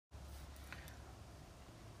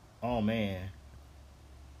Oh man,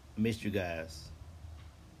 missed you guys.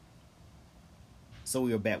 So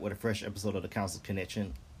we are back with a fresh episode of the Council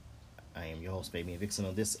Connection. I am your host, Fabian Vixen.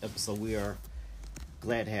 On this episode, we are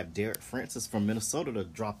glad to have Derek Francis from Minnesota to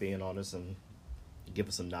drop in on us and give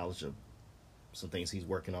us some knowledge of some things he's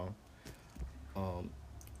working on.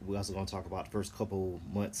 We're also going to talk about the first couple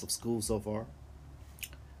months of school so far.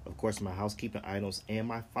 Of course, my housekeeping items and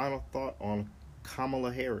my final thought on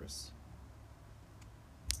Kamala Harris.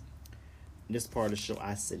 In this part of the show,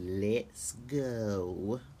 I said, let's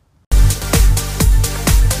go.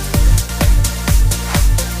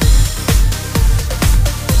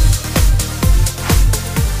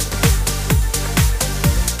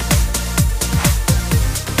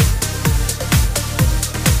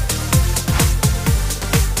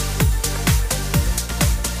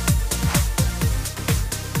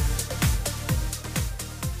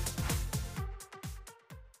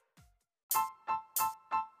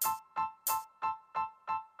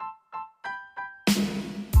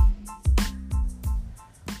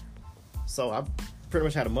 So I pretty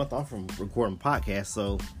much had a month off from recording podcasts,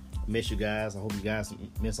 so I miss you guys. I hope you guys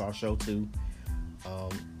miss our show too.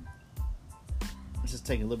 Just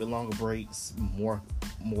taking a little bit longer breaks, more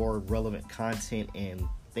relevant content and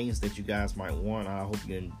things that you guys might want. I hope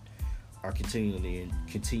you are continue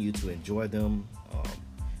to enjoy them.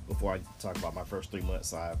 Before I talk about my first 3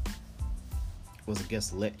 months, I was a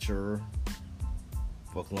guest lecturer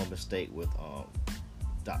for Columbus State with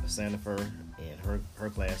Dr. Sandifer and her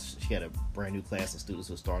class. She had a brand new class of students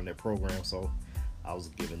who were starting their program, so I was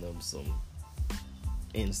giving them some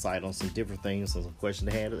insight on some different things, some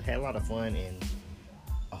questions. They had a lot of fun, and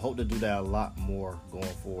I hope to do that a lot more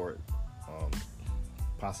going forward,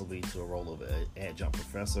 possibly to a role of an adjunct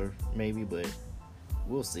professor maybe, but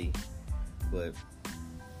we'll see. But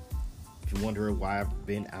if you're wondering why I've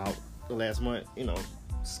been out the last month,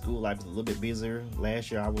 school life is a little bit busier.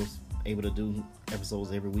 Last year I was able to do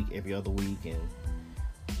episodes every week, every other week, and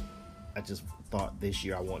I just thought this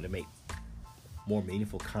year I wanted to make more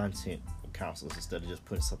meaningful content for counselors instead of just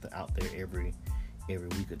putting something out there every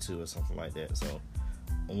week or two or something like that. So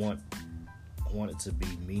I want it to be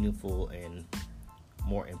meaningful and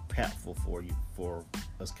more impactful for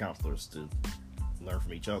us counselors to learn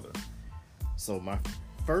from each other. So my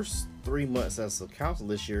first 3 months as a counselor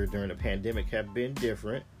this year during the pandemic have been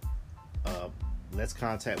different. Less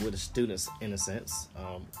contact with the students in a sense.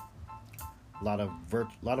 A lot of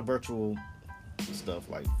virtual stuff,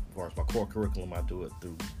 like as far as my core curriculum, I do it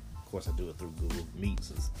through Google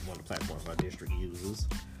Meets, is one of the platforms my district uses.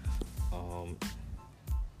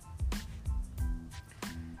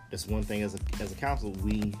 That's one thing as a counselor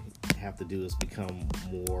we have to do is become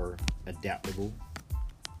more adaptable,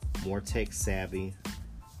 more tech savvy,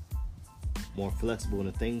 more flexible in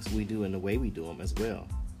the things we do and the way we do them as well.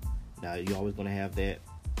 Now, you're always going to have that,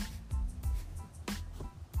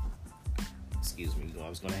 you're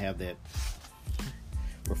always going to have that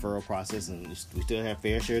referral process, and we still have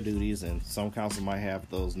fair share duties, and some council might have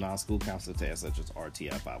those non-school counselor tasks, such as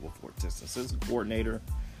RTI 504 test and system coordinator.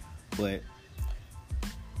 But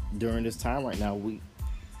during this time right now, we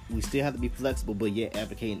still have to be flexible, but yet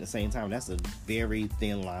advocate at the same time. That's a very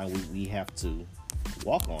thin line we have to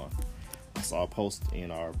walk on. I saw a post in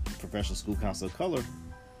our professional school council of color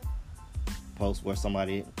post where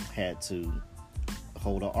somebody had to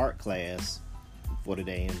hold an art class for the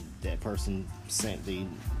day, and that person sent the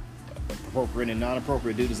appropriate and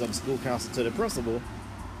non-appropriate duties of the school council to the principal,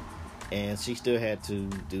 and she still had to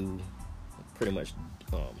do pretty much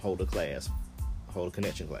hold a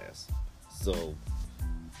connection class. So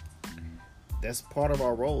that's part of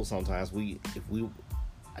our role sometimes. I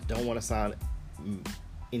don't want to sound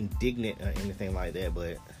indignant or anything like that,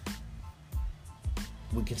 but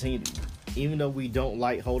we continue to, even though we don't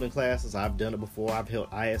like holding classes. I've done it before. I've held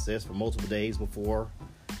ISS for multiple days before.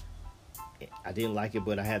 I didn't like it,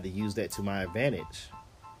 but I had to use that to my advantage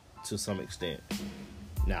to some extent.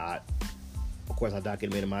 Now, of course, I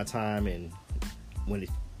documented my time, and when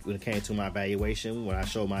it came to my evaluation, when I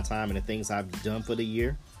showed my time and the things I've done for the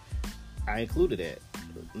year, I included that.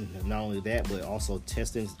 Not only that, but also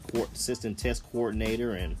assistant test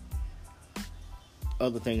coordinator and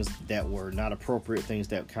other things that were not appropriate, things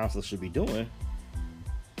that counselors should be doing.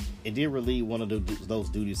 It did relieve one of those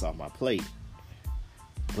duties off my plate,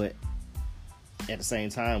 but at the same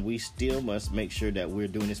time, we still must make sure that we're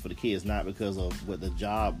doing this for the kids, not because of what the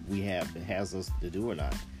job we have has us to do or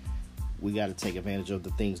not. We got to take advantage of the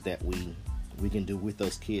things that we can do with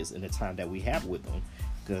those kids in the time that we have with them,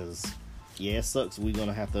 because yeah, it sucks. We're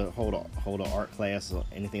gonna have to hold an art class or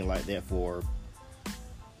anything like that for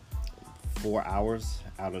 4 hours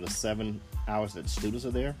out of the 7 hours that the students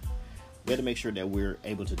are there. We have to make sure that we're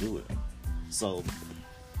able to do it. So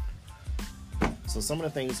some of the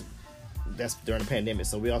things that's during the pandemic.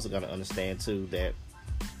 So we also got to understand too that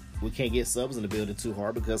we can't get subs in the building too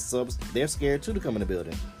hard, because subs, they're scared too to come in the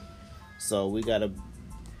building. So we gotta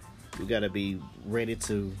be ready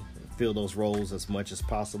to fill those roles as much as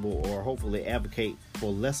possible, or hopefully advocate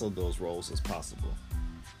for less of those roles as possible.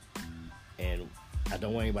 And I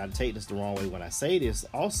don't want anybody to take this the wrong way when I say this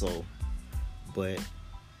also, but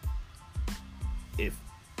if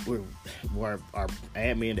our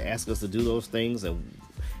admin to ask us to do those things and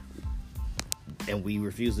we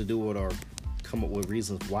refuse to do it, or come up with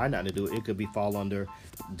reasons why not to do it, it could fall under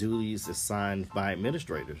duties assigned by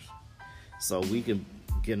administrators. So we can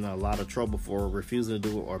get in a lot of trouble for refusing to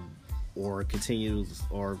do it, or continues,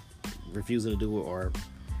 or refusing to do it, or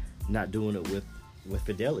not doing it with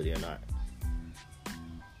fidelity or not.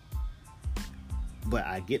 But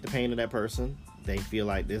I get the pain of that person. They feel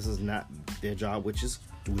like this is not their job, which is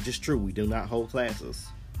true. We do not hold classes.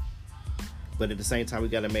 But at the same time, we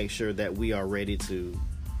got to make sure that we are ready to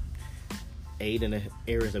aid in the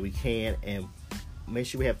areas that we can, and make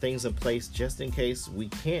sure we have things in place just in case we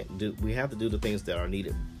have to do the things that are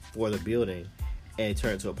needed for the building and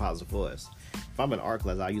turn it to a positive for us. If I'm in art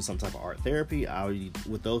class, I'll use some type of art therapy.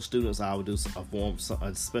 With those students, I would do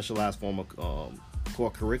a specialized form of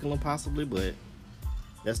core curriculum possibly, but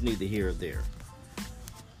that's neither here or there.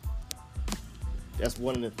 That's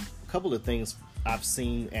one of the couple of things I've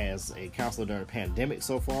seen as a counselor during the pandemic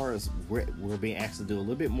so far, is we're being asked to do a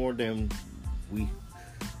little bit more than we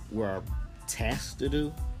were tasked to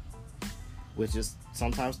do, which is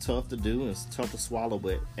sometimes tough to do and it's tough to swallow,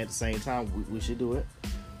 but at the same time we should do it,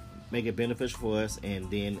 make it beneficial for us, and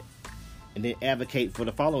then advocate for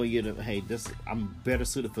the following year that, hey, I'm better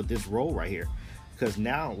suited for this role right here. Because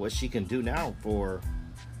now what she can do now for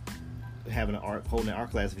holding an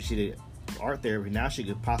art class, if she did art therapy, now she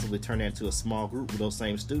could possibly turn that into a small group with those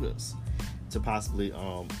same students to possibly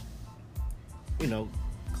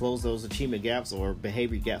close those achievement gaps or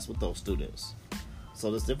behavior gaps with those students. So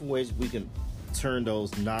there's different ways we can turn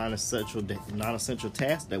those non-essential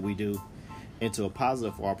tasks that we do into a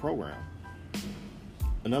positive for our program.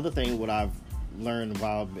 Another thing, what I've learned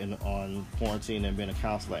while I've been on quarantine and been a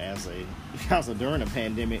counselor during the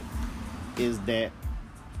pandemic, is that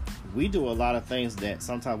we do a lot of things that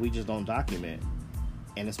sometimes we just don't document,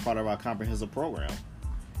 and it's part of our comprehensive program.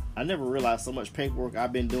 I never realized so much paperwork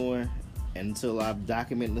I've been doing until I've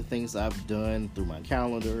documented the things I've done through my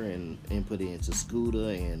calendar and input it into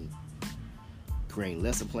SCUDA, and creating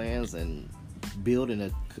lesson plans and building a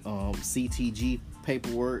CTG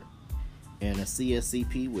paperwork and a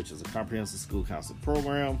CSCP, which is a comprehensive school council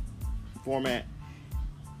program format.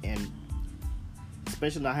 And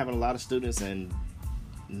especially not having a lot of students, and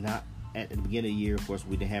not at the beginning of the year, of course,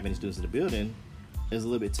 we didn't have any students in the building, is a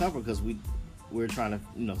little bit tougher, because we're trying to,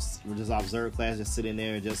 we just observe class, just sit in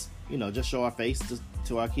there and just show our face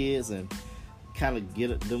to our kids and kind of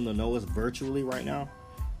get them to know us virtually right now.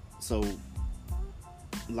 So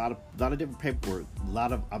a lot of different paperwork, a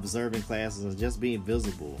lot of observing classes, and just being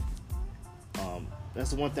visible.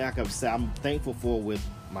 That's the one thing I can say I'm thankful for with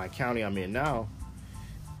my county I'm in now,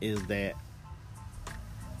 is that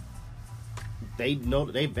they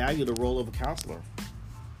value the role of a counselor.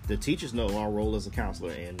 The teachers know our role as a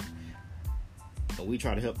counselor, and we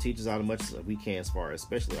try to help teachers out as much as we can, as far as,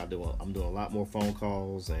 especially I'm doing a lot more phone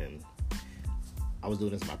calls, and I was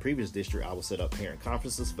doing this in my previous district. I would set up parent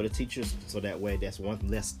conferences for the teachers, so that way that's one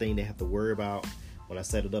less thing they have to worry about. When I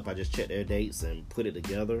set it up, I just check their dates and put it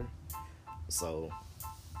together. So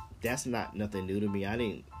that's not nothing new to me. I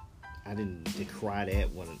didn't decry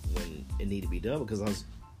that when it needed to be done, because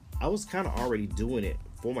I was kind of already doing it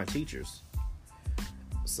for my teachers.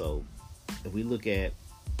 So if we look at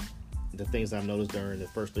the things I've noticed during the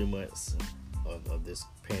first 3 months of this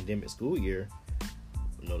pandemic school year,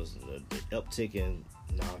 I noticed the uptick in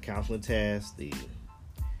non-counseling tasks, the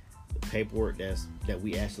paperwork that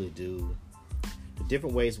we actually do, the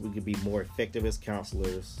different ways we could be more effective as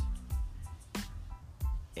counselors,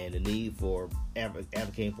 and the need for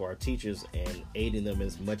advocating for our teachers and aiding them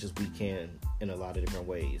as much as we can in a lot of different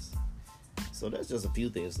ways. So that's just a few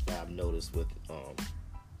things that I've noticed with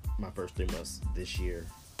my first 3 months this year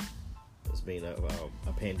as being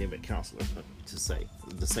a pandemic counselor, to say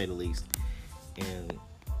the least. And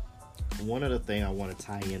one other thing I want to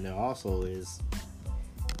tie in there also is,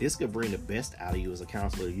 this could bring the best out of you as a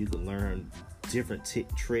counselor. You can learn different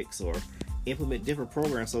tricks or implement different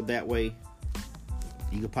programs, so that way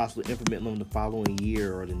you could possibly implement them the following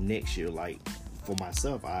year or the next year. Like for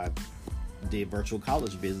myself, did virtual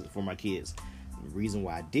college visits for my kids. The reason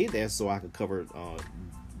why I did that so I could cover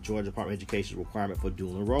Georgia Department of Education's requirement for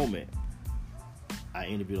dual enrollment. I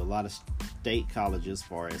interviewed a lot of state colleges as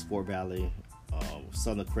far as Fort Valley,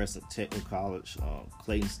 Southern Crescent Technical College,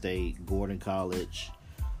 Clayton State, Gordon College.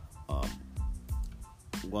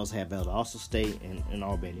 We also had Valdosta State and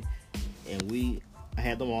Albany. And I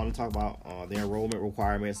had them on to talk about their enrollment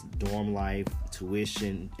requirements, dorm life,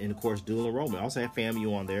 tuition, and of course dual enrollment. I also had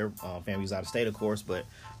FAMU on there. FAMU's out of state, of course, but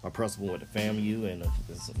my principal went to FAMU, and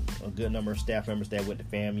there's a good number of staff members that went to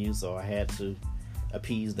FAMU, so I had to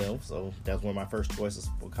appease them. So that's one of my first choices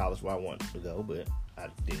for college where I wanted to go, but I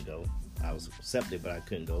didn't go. I was accepted, but I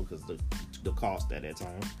couldn't go because the cost at that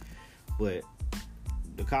time. But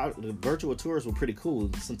the virtual tours were pretty cool.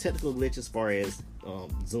 Some technical glitches as far as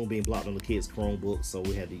Zoom being blocked on the kids' Chromebooks, so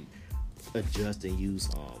we had to adjust and use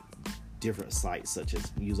different sites, such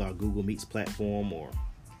as use our Google Meets platform, or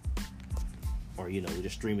we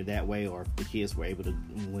just stream it that way. Or if the kids were able to,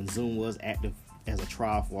 when Zoom was active as a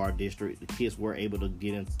trial for our district, the kids were able to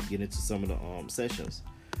get into some of the sessions.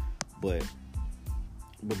 But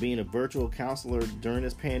being a virtual counselor during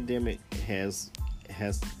this pandemic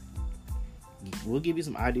we'll give you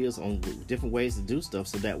some ideas on different ways to do stuff,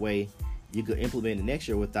 so that way you could implement it next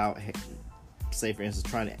year without, say for instance,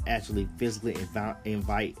 trying to actually physically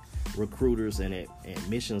invite recruiters and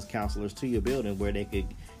admissions counselors to your building, where they could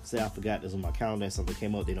say, I forgot this on my calendar, something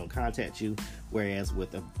came up, they don't contact you. Whereas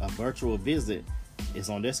with a virtual visit, it's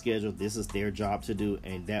on their schedule, this is their job to do,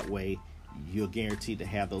 and that way you're guaranteed to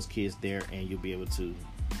have those kids there and you'll be able to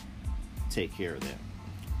take care of them.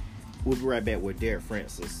 We'll be right back with Derek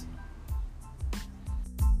Francis.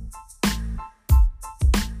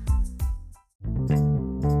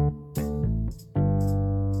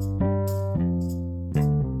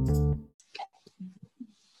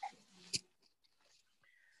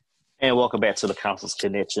 And welcome back to the Counselors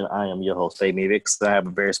Connection. I am your host, Fabian Vicks. I have a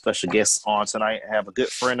very special guest on tonight. I have a good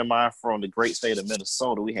friend of mine from the great state of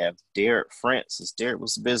Minnesota. We have Derek Francis. Derek,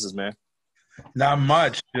 what's the business, man? Not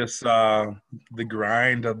much, just the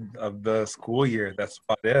grind of the school year. That's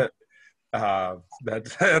about it.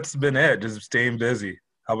 That's been it, just staying busy.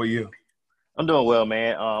 How about you? I'm doing well,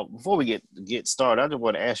 man. Before we get started, I just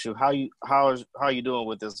want to ask you how are you doing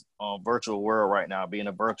with this virtual world right now, being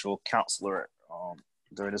a virtual counselor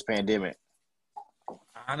during this pandemic?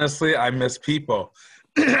 Honestly, I miss people.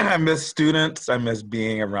 I miss students. I miss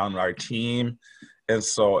being around our team. And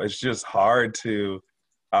so it's just hard to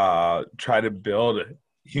try to build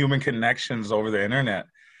human connections over the internet.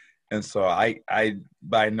 And so I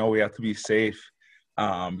know we have to be safe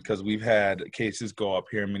because we've had cases go up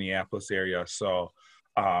here in Minneapolis area. So,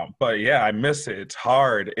 but yeah, I miss it. It's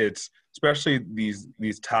hard. It's especially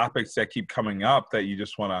these topics that keep coming up that you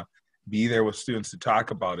just want to be there with students to talk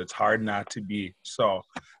about. It's hard not to be. So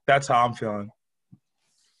that's how I'm feeling.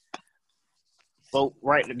 So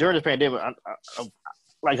right during the pandemic,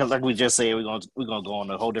 like we just said, we're gonna go on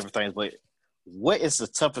a whole different things. But what is the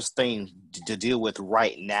toughest thing to deal with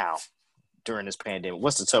right now during this pandemic?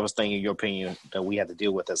 What's the toughest thing, in your opinion, that we have to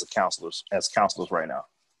deal with as counselors right now?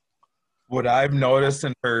 What I've noticed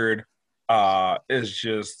and heard is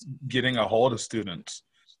just getting a hold of students.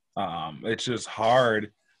 It's just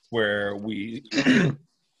hard where we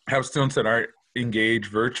have students that aren't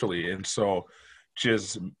engaged virtually, and so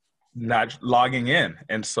just not logging in.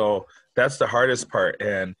 And so that's the hardest part.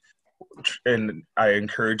 And I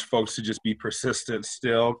encourage folks to just be persistent,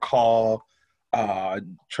 still call,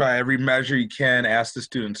 try every measure you can, ask the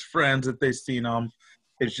students' friends if they've seen them.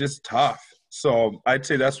 It's just tough. So I'd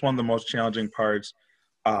say that's one of the most challenging parts.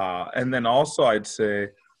 And then also I'd say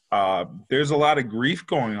there's a lot of grief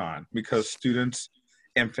going on because students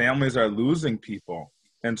and families are losing people.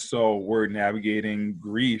 And so we're navigating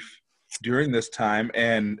grief during this time,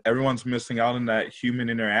 and everyone's missing out on that human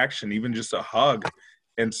interaction, even just a hug.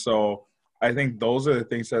 And so I think those are the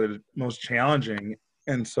things that are most challenging.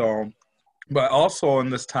 And so, but also in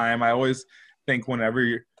this time, I always think whenever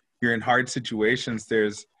you're in hard situations,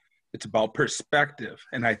 it's about perspective.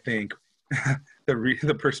 And I think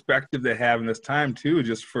the perspective they have in this time too,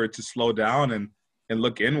 just for it to slow down and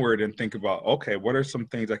look inward and think about, okay, what are some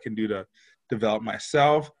things I can do to develop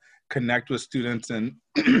myself, connect with students, and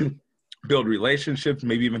build relationships,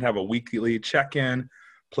 maybe even have a weekly check-in,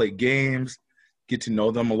 play games, get to know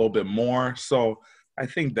them a little bit more. So I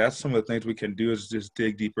think that's some of the things we can do, is just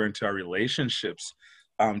dig deeper into our relationships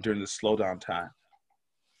during the slowdown time.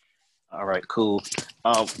 All right, cool.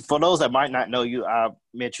 For those that might not know you, I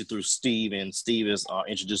met you through Steve, and Steve has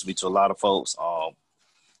introduced me to a lot of folks.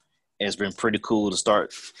 It's been pretty cool to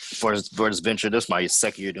start for this venture. This is my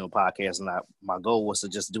second year doing podcasts, and my goal was to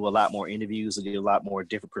just do a lot more interviews and get a lot more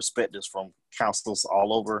different perspectives from counselors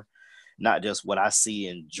all over, not just what I see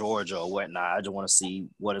in Georgia or whatnot. I just want to see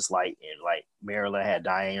what it's like in like Maryland. I had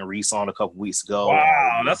Diane Reese on a couple weeks ago.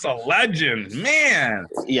 Wow, that's a legend, man.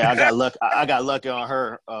 Yeah, I got lucky. I got lucky on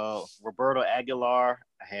her. Roberto Aguilar.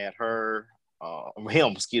 I had her.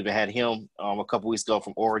 Excuse me. I had him a couple weeks ago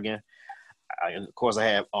from Oregon. Of course, I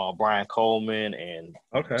had Brian Coleman and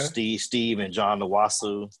Steve and John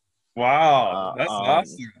Nwasu. Wow, that's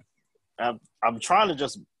awesome. I'm trying to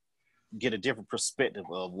just get a different perspective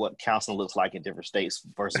of what counseling looks like in different states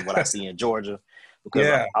versus what I see in Georgia.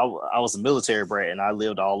 Because I was a military brat and I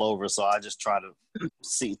lived all over, so I just try to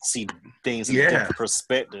see things in a different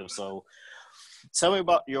perspective. So tell me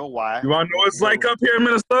about your wife. You want to know what it's like up here in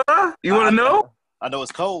Minnesota? You want to know? I know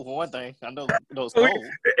it's cold for one thing. I know it's cold.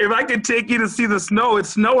 If I could take you to see the snow, it's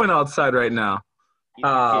snowing outside right now.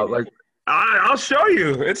 I'll show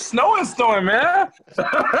you. It's snowing, man.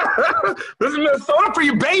 This is Minnesota for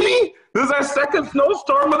you, baby. This is our second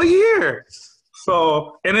snowstorm of the year.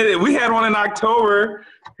 So, and we had one in October.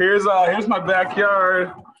 Here's my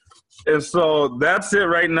backyard. And so that's it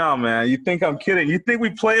right now, man. You think I'm kidding? You think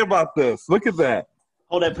we play about this? Look at that.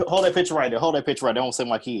 Hold that picture right there. Hold that picture right there. Don't say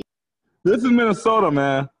my kid. This is Minnesota,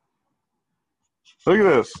 man. Look at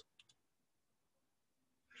this.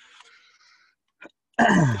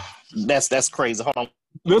 That's crazy. Hold on.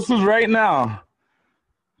 This is right now.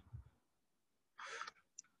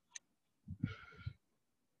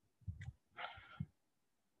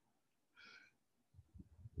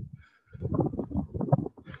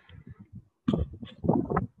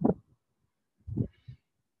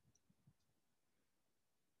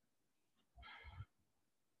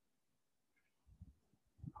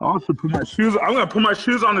 I also put my shoes. I'm gonna put my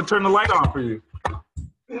shoes on to turn the light on for you.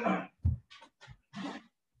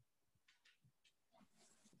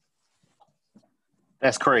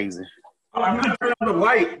 That's crazy. I'm gonna turn on the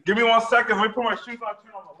light. Give me 1 second. Let me put my shoes on.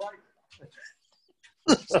 Turn on the light.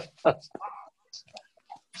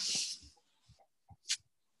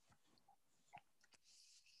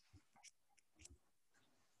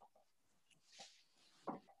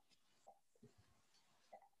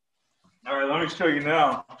 All right, let me show you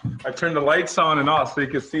now. I turned the lights on and off so you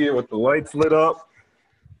can see it with the lights lit up.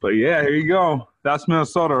 But yeah, here you go. That's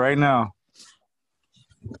Minnesota right now.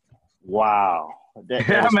 Wow.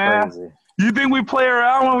 Yeah, man. Crazy. You think we play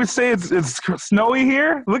around when we say it's snowy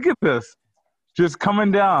here? Look at this. Just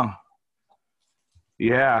coming down.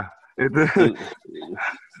 Yeah. Dude,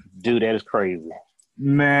 that is crazy.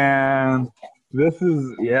 Man, this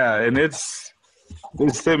is, and they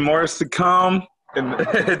say more is to come. And I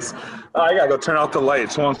gotta go turn out the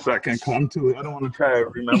lights 1 second. Come to it. I don't want to try to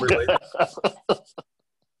remember later.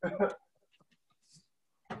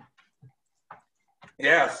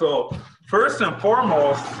 Yeah, so first and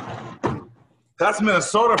foremost, that's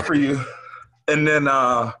Minnesota for you. And then,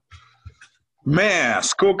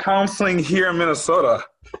 school counseling here in Minnesota.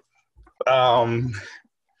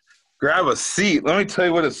 Grab a seat. Let me tell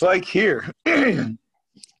you what it's like here. Good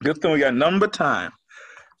thing we got none but time.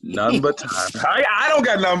 None but time. I don't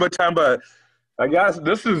got none but time, but I guess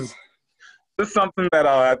this is something that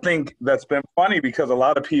I think that's been funny because a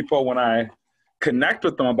lot of people, when I connect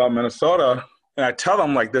with them about Minnesota, and I tell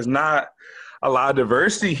them, like, there's not a lot of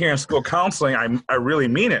diversity here in school counseling, I really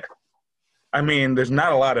mean it. I mean, there's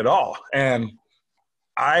not a lot at all. And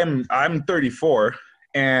I'm 34,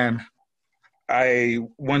 and I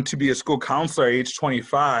went to be a school counselor at age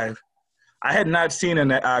 25. I had not seen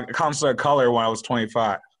a counselor of color when I was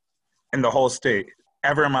 25 in the whole state,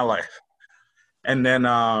 ever in my life. And then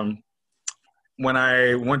when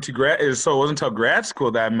I went to so it wasn't until grad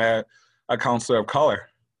school that I met a counselor of color.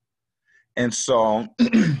 And so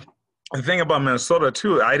the thing about Minnesota,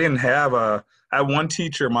 too, I had one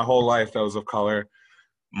teacher my whole life that was of color.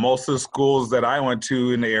 Most of the schools that I went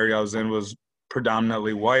to in the area I was in was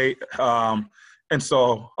predominantly white. And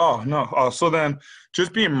so, so then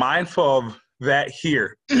just being mindful of that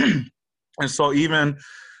here. And so even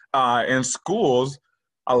in schools,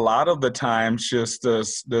 a lot of the times, just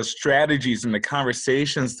the strategies and the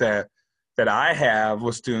conversations that I have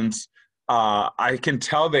with students, I can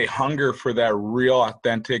tell they hunger for that real,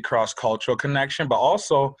 authentic, cross-cultural connection, but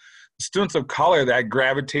also students of color, that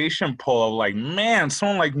gravitation pull of like, man,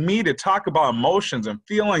 someone like me to talk about emotions and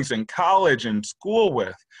feelings in college and school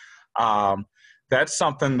with. That's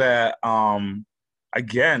something that,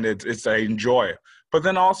 again, I enjoy. But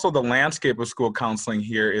then also the landscape of school counseling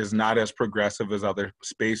here is not as progressive as other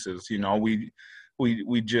spaces. You know,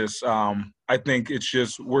 we just I think it's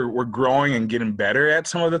just we're growing and getting better at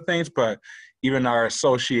some of the things, but even our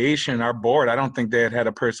association, our board, I don't think they had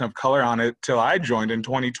a person of color on it till I joined in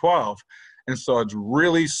 2012. And so it's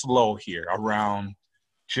really slow here around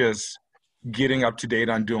just getting up to date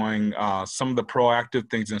on doing some of the proactive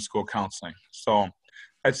things in school counseling. So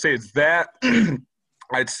I'd say it's that.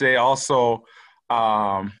 I'd say also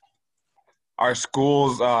our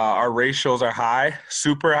schools, our ratios are high,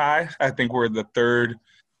 super high. I think we're the third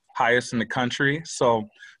highest in the country. So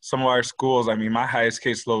some of our schools, I mean, my highest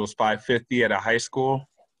caseload was 550 at a high school.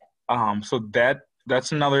 So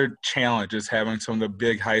that's another challenge, is having some of the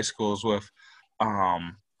big high schools with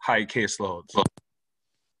high caseloads.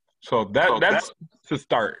 So that's to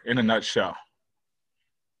start in a nutshell.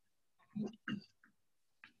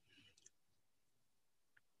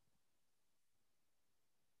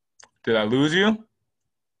 Did I lose you?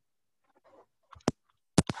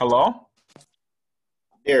 Hello?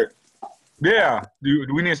 Derek. Yeah. Do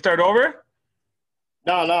we need to start over?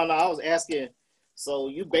 No. I was asking. So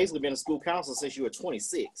you've basically been a school counselor since you were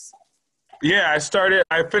 26. Yeah,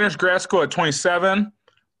 I finished grad school at 27.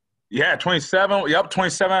 Yeah, 27. Yep,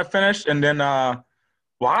 27 I finished. And then,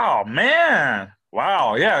 wow, man.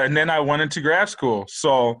 Wow, yeah. And then I went into grad school.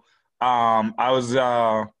 So I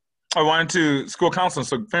went into school counseling.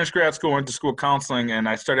 So finished grad school, went to school counseling, and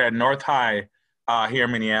I started at North High here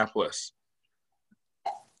in Minneapolis.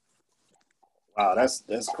 Wow,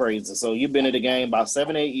 that's crazy. So you've been in the game about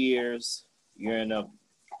 7-8 years. You're in a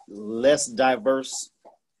less diverse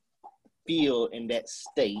field in that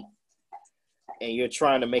state, and you're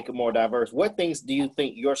trying to make it more diverse. What things do you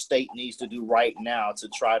think your state needs to do right now to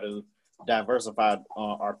try to diversify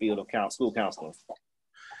our field of school counseling?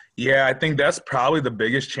 Yeah, I think that's probably the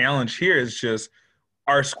biggest challenge here, is just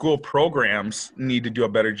our school programs need to do a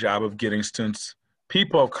better job of getting students,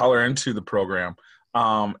 people of color, into the program.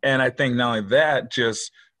 And I think not only that,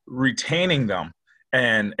 just retaining them,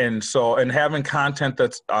 and having content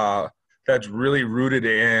that's really rooted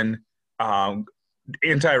in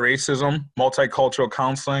anti-racism, multicultural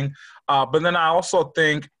counseling. But then I also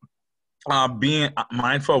think being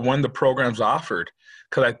mindful of when the program's offered,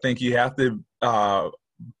 because I think you have to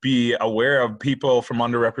be aware of people from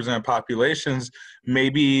underrepresented populations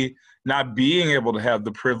maybe not being able to have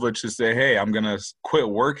the privilege to say, hey, I'm going to quit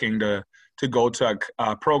working to go to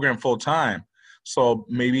a program full time. So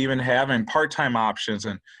maybe even having part-time options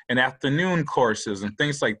and afternoon courses and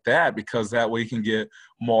things like that, because that way you can get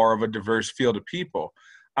more of a diverse field of people.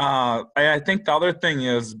 I think the other thing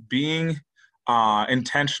is being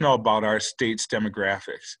intentional about our state's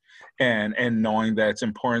demographics, and knowing that it's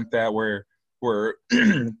important that we're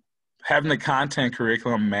having the content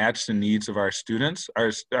curriculum match the needs of our students,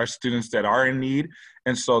 our students that are in need.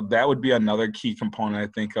 And so that would be another key component, I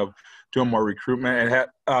think, of doing more recruitment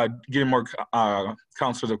and getting more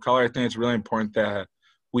counselors of color. I think it's really important that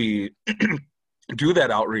we do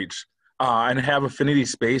that outreach and have affinity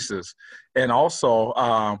spaces. And also,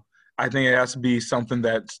 I think it has to be something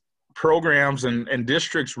that programs and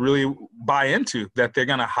districts really buy into, that they're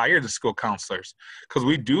going to hire the school counselors, because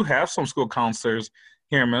we do have some school counselors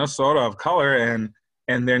here in Minnesota of color, and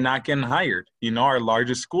they're not getting hired. You know, our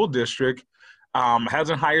largest school district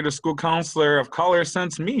hasn't hired a school counselor of color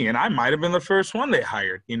since me, and I might have been the first one they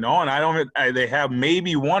hired, you know, and they have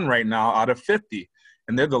maybe one right now out of 50,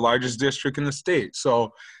 and they're the largest district in the state.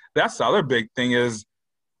 So that's the other big thing, is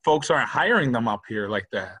folks aren't hiring them up here like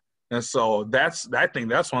that. And so I think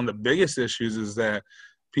that's one of the biggest issues, is that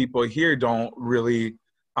people here don't really,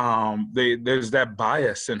 there's that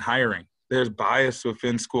bias in hiring. There's bias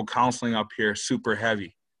within school counseling up here, super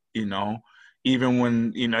heavy, you know, even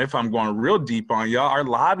when, you know, if I'm going real deep on y'all, our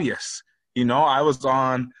lobbyists, you know, I was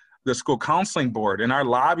on the school counseling board, and our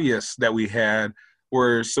lobbyists that we had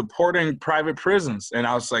were supporting private prisons. And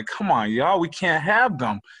I was like, come on, y'all, we can't have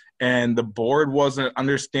them. And the board wasn't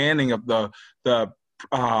understanding of the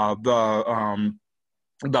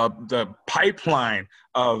pipeline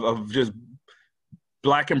of just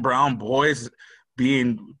Black and brown boys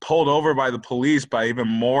being pulled over by the police by even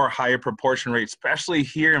more higher proportion rates, especially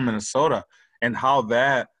here in Minnesota, and how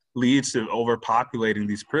that leads to overpopulating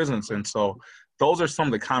these prisons. And so those are some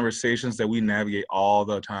of the conversations that we navigate all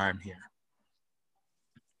the time here.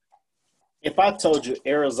 If I told you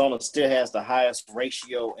Arizona still has the highest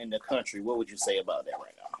ratio in the country, what would you say about that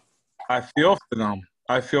right now? I feel for them.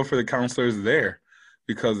 I feel for the counselors there,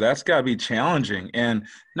 because that's got to be challenging. And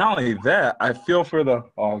not only that, I feel for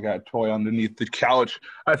I got a toy underneath the couch.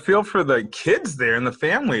 I feel for the kids there and the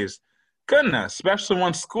families. Goodness, especially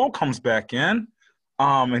when school comes back in,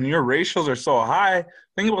 and your ratios are so high.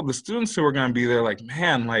 Think about the students who are going to be there, like,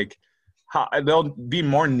 man, like, there'll be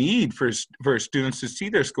more need for students to see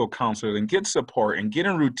their school counselors and get support and get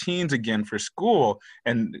in routines again for school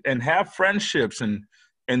and have friendships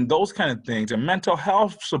and those kind of things and mental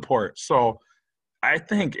health support. So I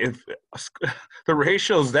think if the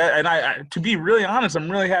ratios that, and I to be really honest, I'm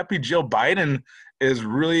really happy Jill Biden is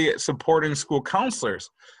really supporting school counselors,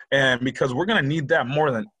 and because we're going to need that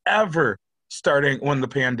more than ever starting when the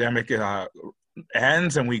pandemic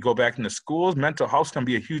ends and we go back into schools. Mental health can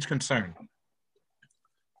be a huge concern.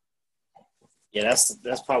 Yeah,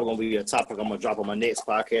 that's probably going to be a topic I'm going to drop on my next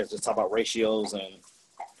podcast, to talk about ratios. And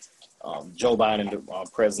Joe Biden, the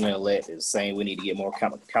president-elect, is saying we need to get more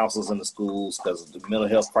counselors in the schools because of the mental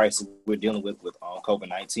health crisis we're dealing with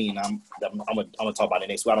COVID-19. I'm going to talk about it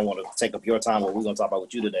next week. I don't want to take up your time, but we're going to talk about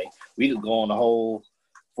with you today. We could go on the whole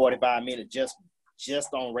 45 minutes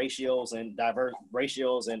just on ratios and diverse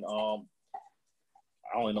ratios, and I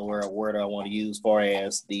don't know where a word I want to use, as far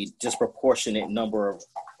as the disproportionate number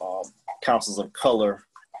of counselors of color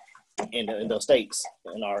in those states,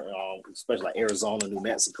 in our especially like Arizona, New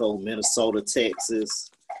Mexico, Minnesota, Texas.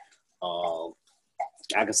 I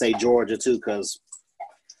can say Georgia too, because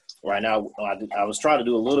right now I was trying to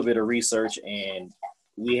do a little bit of research, and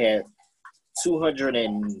we had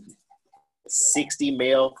 260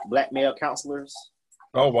 black male counselors.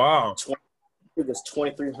 Oh wow! I think it was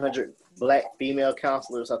 2,300 black female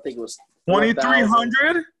counselors. I think it was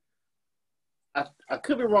 2,300. I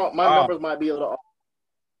could be wrong. My numbers might be a little off.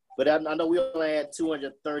 But I know we only had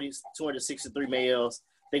 263 males.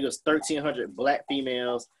 I think it was 1,300 black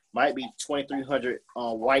females. Might be 2,300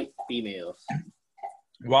 white females.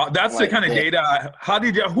 Wow, that's like the kind of data.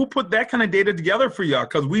 Who put that kind of data together for y'all?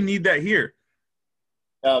 Because we need that here.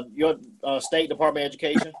 Your state Department of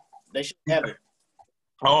Education, they should have it.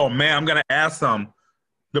 Oh man, I'm gonna ask them.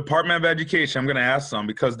 Department of Education, I'm gonna ask them,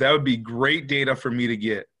 because that would be great data for me to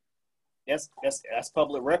get. That's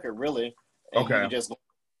public record, really. And okay.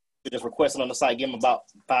 You just request it on the site. Give them about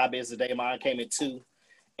 5 business a day. Mine came in 2,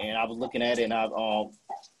 and I was looking at it, and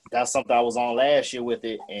that's something I was on last year with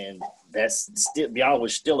it, and that's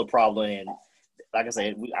still a problem. And like I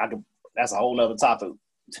said, that's a whole nother topic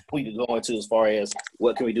we could go into, as far as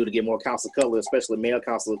what can we do to get more counselor of color, especially male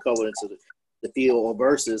counselor of color, into the field,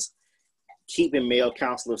 versus keeping male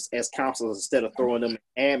counselors as counselors instead of throwing them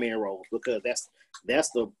in admin roles, because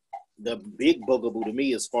that's the big bugaboo to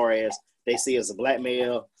me, as far as they see as a black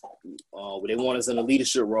male, they want us in a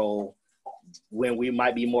leadership role when we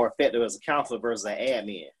might be more effective as a counselor versus an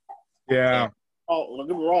admin. Yeah. And, don't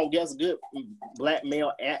get me wrong, that's a good black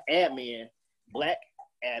male admin, black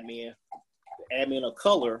admin of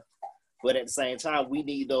color, but at the same time, we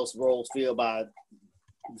need those roles filled by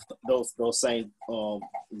those same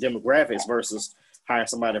demographics versus hiring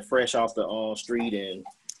somebody fresh off the street. And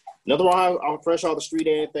nothing wrong, I'm fresh off the street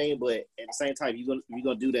or anything, but at the same time, you're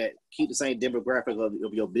gonna do that. Keep the same demographic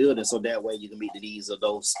of your building, so that way you can meet the needs of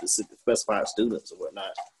those specified students or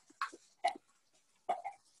whatnot.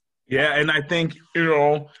 Yeah, and I think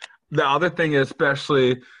the other thing,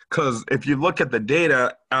 especially because if you look at the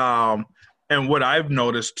data, and what I've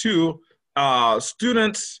noticed too,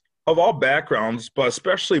 students of all backgrounds, but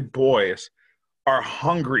especially boys, are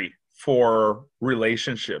hungry for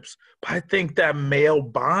relationships. But I think that male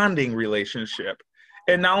bonding relationship,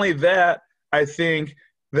 and not only that, I think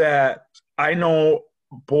that I know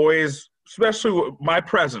boys, especially with my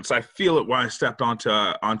presence, I feel it when I stepped onto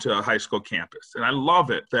a high school campus, and I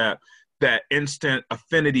love it, that instant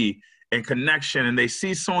affinity and connection, and they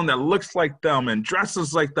see someone that looks like them and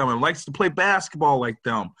dresses like them and likes to play basketball like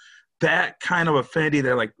them. That kind of affinity,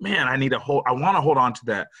 they're like, man, I want to hold on to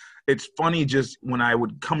that. It's funny, just when I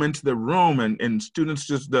would come into the room and students,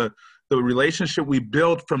 just the relationship we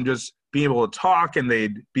built from just being able to talk, and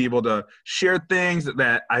they'd be able to share things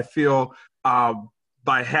that I feel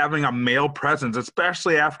by having a male presence,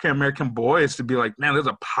 especially African-American boys, to be like, man, there's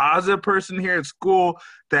a positive person here at school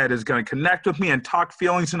that is going to connect with me and talk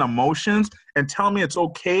feelings and emotions and tell me it's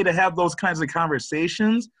okay to have those kinds of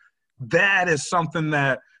conversations. That is something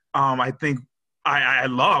that I think I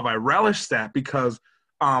love. I relish that, because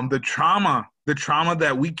the trauma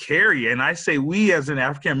that we carry, and I say we as an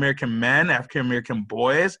African-American men, African-American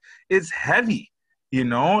boys, is heavy,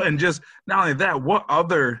 and just not only that, what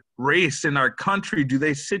other race in our country do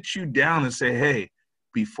they sit you down and say, hey,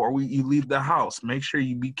 before you leave the house, make sure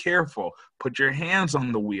you be careful, put your hands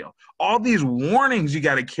on the wheel. All these warnings you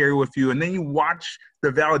got to carry with you, and then you watch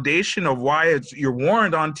the validation of why you're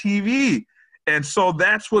warned on TV. And so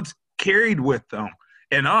that's what's carried with them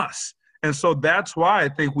and us. And so that's why I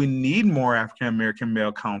think we need more African-American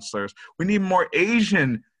male counselors. We need more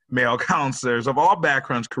Asian male counselors of all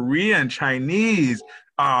backgrounds, Korean, Chinese.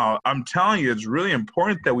 I'm telling you, it's really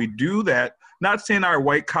important that we do that. Not saying our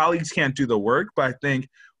white colleagues can't do the work, but I think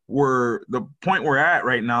the point we're at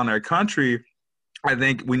right now in our country, I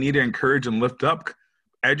think we need to encourage and lift up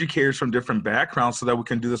educators from different backgrounds so that we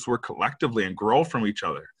can do this work collectively and grow from each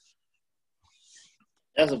other.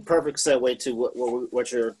 That's a perfect segue to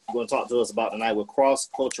what you're going to talk to us about tonight with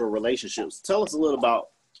cross-cultural relationships. Tell us a little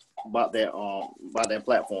about that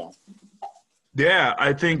platform. Yeah,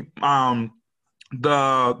 I think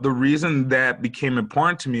the reason that became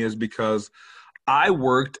important to me is because I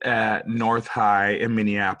worked at North High in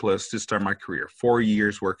Minneapolis to start my career, 4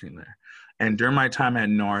 years working there. And during my time at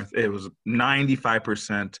North, it was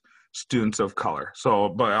 95% students of color.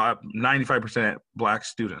 But 95% Black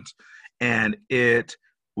students. And it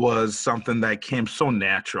was something that came so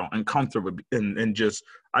natural and comfortable and just,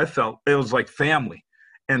 I felt it was like family.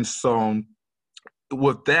 And so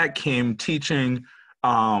with that came teaching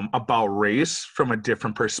about race from a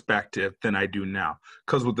different perspective than I do now.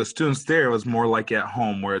 Because with the students there, it was more like at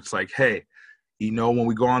home where it's like, hey, when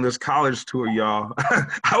we go on this college tour, y'all,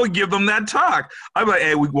 I would give them that talk. I'd be like,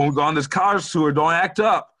 hey, when we go on this college tour, don't act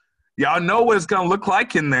up. Y'all know what it's going to look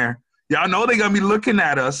like in there. Y'all know they're going to be looking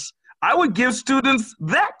at us. I would give students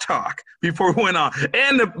that talk before we went on.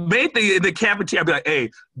 And the main thing in the cafeteria, I'd be like, hey,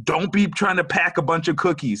 don't be trying to pack a bunch of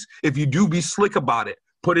cookies. If you do, be slick about it.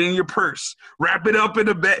 Put it in your purse. Wrap it up in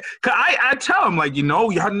a bag. Cause I tell them, like,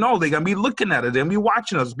 y'all know they're going to be looking at it. They're going to be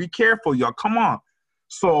watching us. Be careful, y'all. Come on.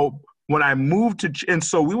 So when I moved and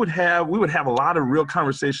so we would have a lot of real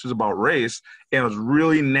conversations about race, and it was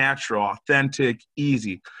really natural, authentic,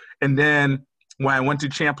 easy. And then when I went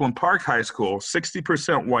to Champlain Park High School,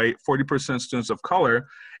 60% white, 40% students of color,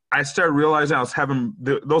 I started realizing I was having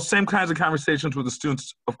those same kinds of conversations with the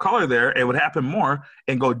students of color there. It would happen more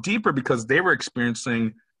and go deeper because they were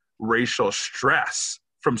experiencing racial stress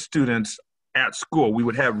from students at school.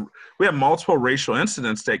 We had multiple racial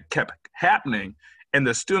incidents that kept happening. And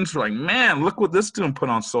the students were like, man, look what this student put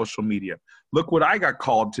on social media. Look what I got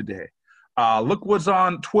called today. Look what's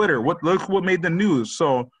on Twitter. Look what made the news.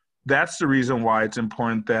 So that's the reason why it's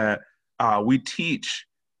important that we teach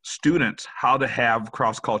students how to have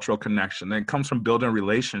cross-cultural connection. And it comes from building a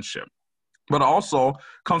relationship, but also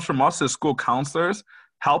comes from us as school counselors,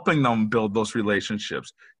 helping them build those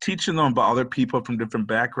relationships, teaching them about other people from different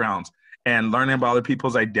backgrounds and learning about other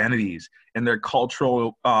people's identities and their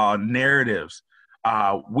cultural narratives.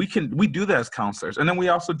 We do that as counselors. And then we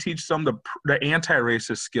also teach them the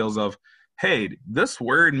anti-racist skills of, hey, this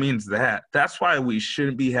word means that. That's why we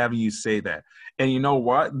shouldn't be having you say that. And you know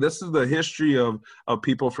what? This is the history of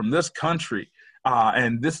people from this country.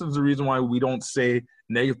 And this is the reason why we don't say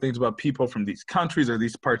negative things about people from these countries or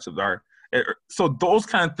these parts of so those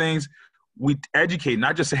kind of things, we educate,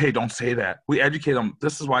 not just say, hey, don't say that. We educate them.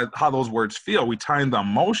 This is how those words feel. We tie in the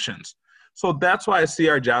emotions. So that's why I see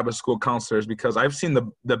our job as school counselors, because I've seen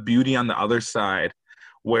the beauty on the other side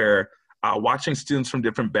where watching students from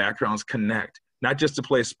different backgrounds connect, not just to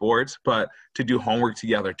play sports, but to do homework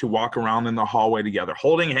together, to walk around in the hallway together,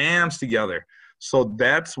 holding hands together. So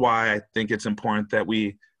that's why I think it's important that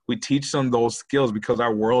we teach them those skills, because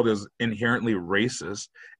our world is inherently racist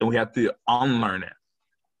and we have to unlearn it.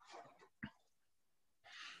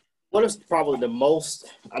 What is probably the most,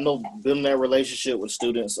 I know building that relationship with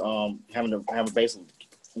students, having basically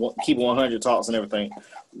keep 100 talks and everything.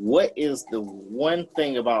 What is the one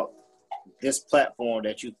thing about this platform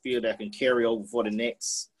that you feel that can carry over for the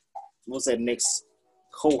next, next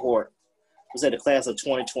cohort? Let's say the class of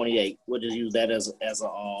 2028. We'll just use that as a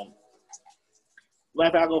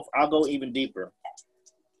I'll go even deeper.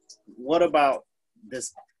 What about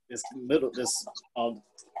this I'm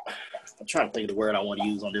trying to think of the word I want to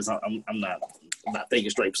use on this. I'm not thinking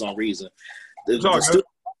straight for some reason. The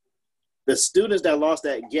students that lost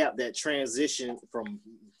that gap, that transition from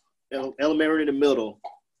elementary to middle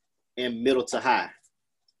and middle to high.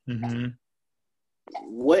 Mm-hmm.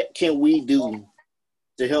 What can we do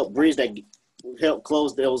to help bridge that, help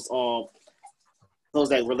close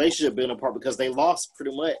that relationship building part, because they lost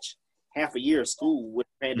pretty much half a year of school with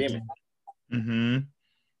the pandemic. Mm-hmm.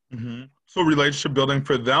 Mm-hmm. So relationship building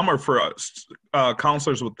for them or for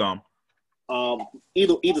counselors with them?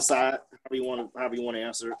 Either side, however you want to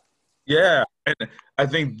answer it. Yeah, and I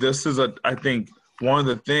think I think one of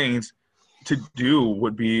the things to do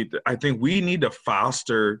would be, I think we need to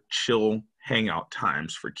foster chill hangout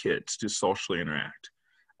times for kids to socially interact.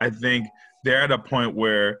 I think they're at a point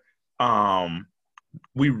where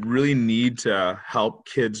we really need to help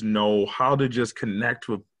kids know how to just connect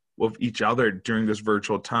with with each other during this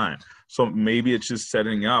virtual time. So maybe it's just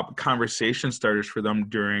setting up conversation starters for them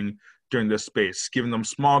during this space, giving them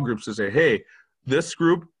small groups to say, hey, this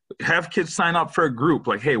group, have kids sign up for a group.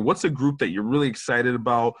 Like, hey, what's a group that you're really excited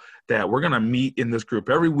about that we're going to meet in this group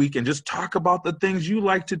every week and just talk about the things you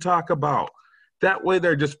like to talk about. That way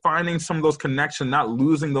they're just finding some of those connections, not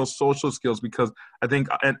losing those social skills, because I think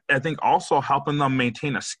also helping them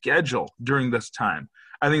maintain a schedule during this time.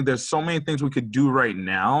 I think there's so many things we could do right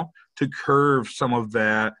now to curb some of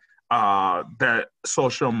that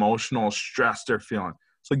social emotional stress they're feeling.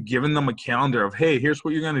 So giving them a calendar of, hey, here's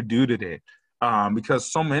what you're going to do today.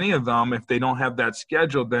 Because so many of them, if they don't have that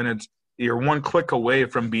schedule, then you're one click away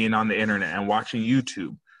from being on the internet and watching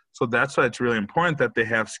YouTube. So that's why it's really important that they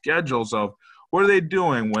have schedules of, what are they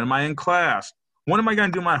doing? When am I in class? When am I going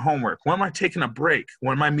to do my homework? When am I taking a break?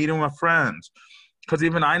 When am I meeting with friends? Because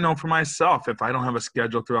even I know for myself, if I don't have a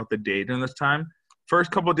schedule throughout the day during this time, first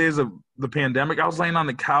couple of days of the pandemic, I was laying on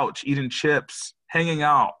the couch, eating chips, hanging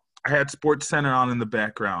out. I had Sports Center on in the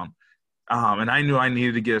background. And I knew I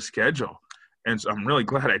needed to get a schedule. And so I'm really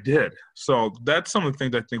glad I did. So that's some of the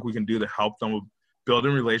things I think we can do to help them with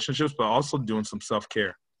building relationships, but also doing some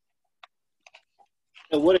self-care.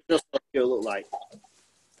 And what does your self-care look like?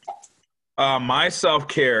 My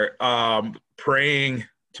self-care, praying,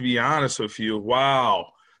 to be honest with you.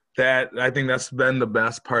 Wow. I think that's been the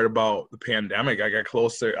best part about the pandemic. I got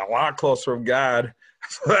a lot closer with God.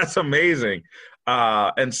 So that's amazing.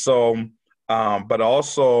 And so, but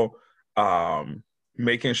also,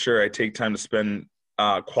 making sure I take time to spend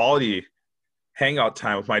quality hangout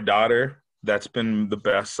time with my daughter. That's been the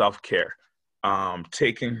best self-care.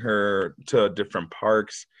 Taking her to different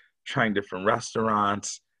parks, trying different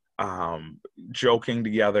restaurants, joking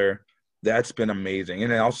together. That's been amazing.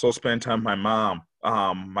 And I also spend time with my mom.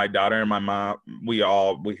 My daughter and my mom, we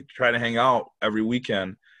try to hang out every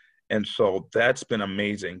weekend. And so that's been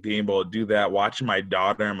amazing, being able to do that, watching my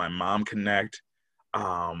daughter and my mom connect.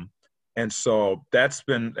 And so that's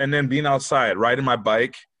been, and then being outside, riding my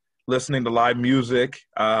bike, listening to live music.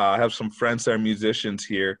 I have some friends that are musicians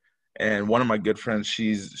here. And one of my good friends,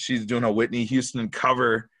 she's doing a Whitney Houston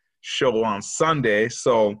cover show on Sunday.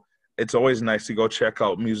 So it's always nice to go check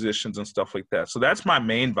out musicians and stuff like that. So that's my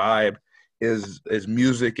main vibe is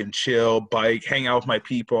music and chill, bike, hang out with my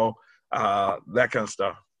people, that kind of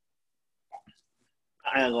stuff.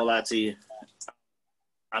 I ain't gonna lie to you.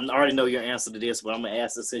 I already know your answer to this, but I'm gonna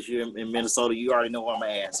ask it since you're in Minnesota. You already know what I'm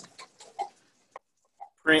gonna ask.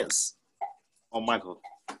 Prince or Michael?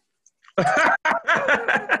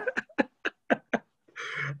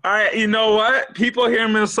 All right, you know what? People here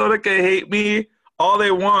in Minnesota can hate me all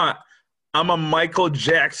they want. I'm a Michael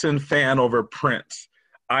Jackson fan over Prince.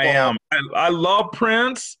 I am. I love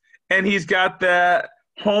Prince, and he's got that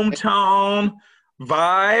hometown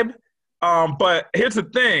vibe. But here's the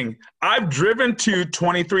thing. I've driven to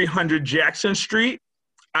 2300 Jackson Street.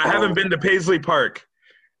 I haven't been to Paisley Park,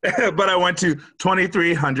 but I went to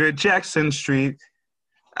 2300 Jackson Street.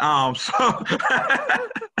 Yeah,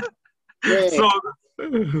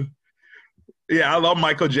 I love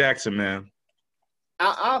Michael Jackson, man.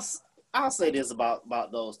 I'll say this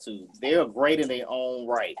about those two. They're great in their own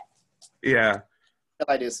right. Yeah.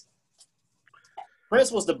 Like this.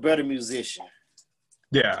 Prince was the better musician.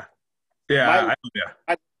 Yeah. Yeah.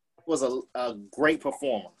 Mike was a great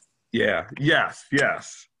performer. Yeah. Yes. If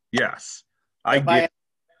I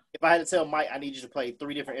had to tell Mike I need you to play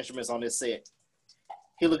 3 different instruments on this set,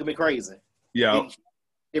 he'll look at me crazy. Yeah.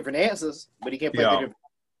 Different answers, but he can't play different.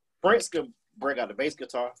 Prince could break out the bass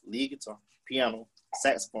guitar, lead guitar, piano,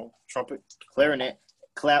 saxophone, trumpet, clarinet,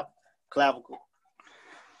 clavicle.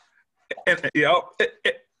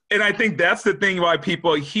 And I think that's the thing why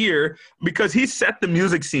people here, because he set the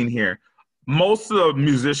music scene here. Most of the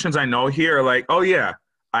musicians I know here are like, oh yeah,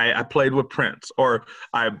 I played with Prince, or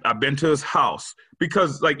I've been to his house.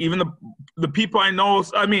 Because like even the people I know,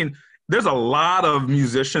 I mean, there's a lot of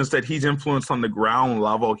musicians that he's influenced on the ground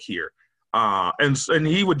level here. And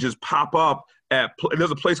he would just pop up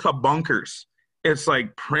there's a place called Bunkers. It's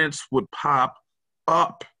like Prince would pop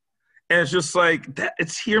up. And it's just like, that.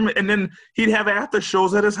 It's here. And then he'd have after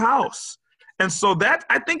shows at his house. And so that,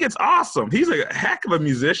 I think it's awesome. He's a heck of a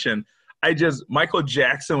musician. Michael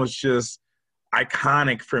Jackson was just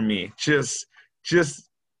iconic for me. Just,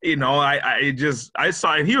 you know, I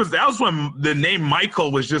saw it. That was when the name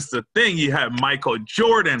Michael was just a thing. You had Michael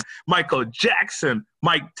Jordan, Michael Jackson,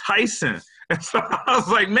 Mike Tyson. And so I was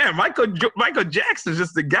like, man, Michael Jackson's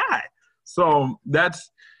just the guy. So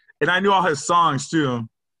and I knew all his songs too.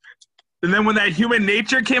 And then when that Human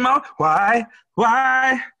Nature came out, why?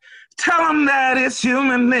 Tell them that it's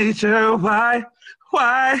human nature. Why?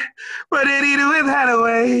 Why? What did he do it that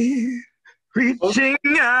way? Reaching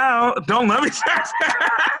out. Don't let me start.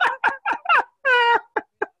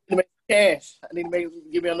 Cash. I need to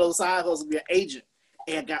give me another side hustle, be an agent.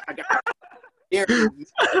 And I got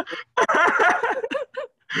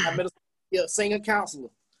a singer counselor.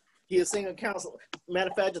 He's a singer counselor. Matter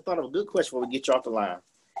of fact, I just thought of a good question before we get you off the line.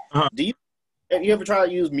 Have you ever tried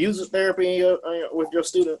to use music therapy with your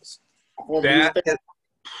students?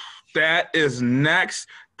 That is next.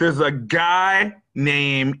 There's a guy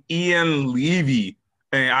named Ian Levy,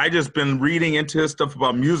 and I just been reading into his stuff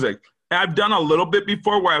about music. And I've done a little bit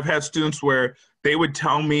before where I've had students where they would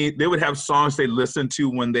tell me they would have songs they listened to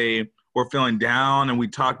when they were feeling down, and we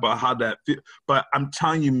talk about how that but I'm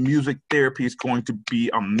telling you, music therapy is going to be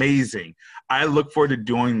amazing. I look forward to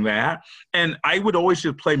doing that. And I would always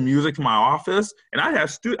just play music in my office, and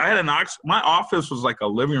my office was like a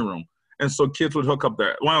living room. And so kids would when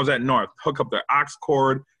I was at North, hook up their aux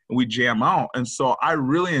cord and we jam out. And so I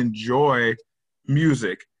really enjoy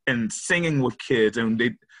music and singing with kids.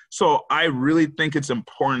 So I really think it's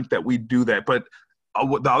important that we do that. But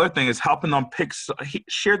the other thing is helping them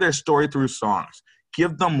share their story through songs.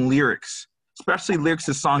 Give them lyrics, especially lyrics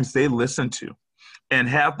to songs they listen to, and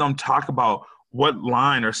have them talk about what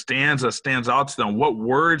line or stanza stands out to them, what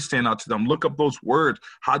words stand out to them. Look up those words.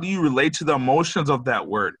 How do you relate to the emotions of that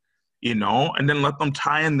word? And then let them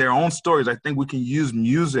tie in their own stories. I think we can use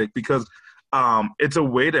music because it's a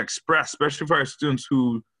way to express, especially for our students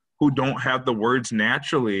who don't have the words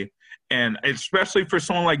naturally. And especially for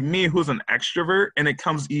someone like me who's an extrovert and it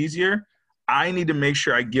comes easier, I need to make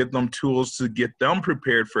sure I give them tools to get them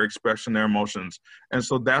prepared for expressing their emotions. And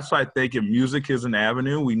so that's why I think if music is an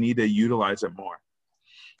avenue, we need to utilize it more.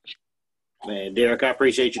 Man, Derek, I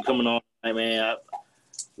appreciate you coming on. Man,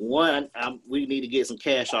 we need to get some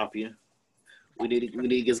cash off you. We need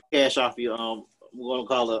to get some cash off you. We're gonna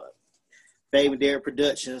call it Baby Derek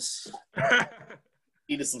Productions.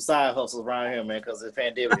 Needed some side hustles around here, man, because the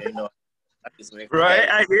pandemic, Right,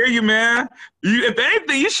 I hear you, man. If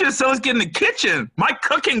anything, you should sell us get in the kitchen. My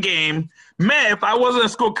cooking game, man. If I wasn't a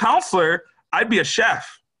school counselor, I'd be a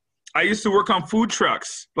chef. I used to work on food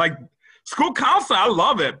trucks. Like school counselor, I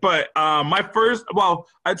love it. But I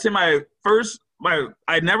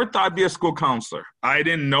never thought I'd be a school counselor. I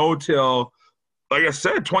didn't know till, like I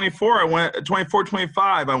said, 25,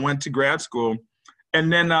 I went to grad school.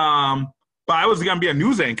 And then, but I was going to be a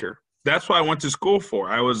news anchor. That's what I went to school for.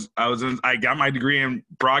 I got my degree in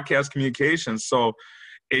broadcast communications. So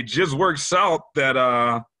it just works out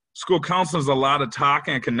that school counseling is a lot of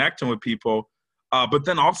talking and connecting with people. But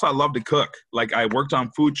then also I love to cook. Like I worked on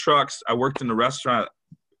food trucks. I worked in the restaurant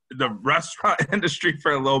industry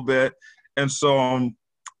for a little bit. And so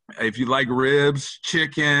if you like ribs,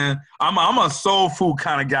 chicken, I'm a soul food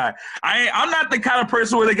kind of guy. I'm not the kind of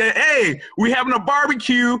person where they go, hey, we having a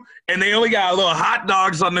barbecue and they only got little hot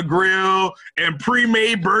dogs on the grill and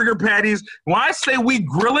pre-made burger patties. When I say we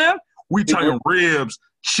grilling, we talking ribs,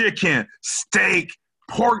 chicken, steak,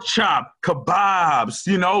 pork chop, kebabs,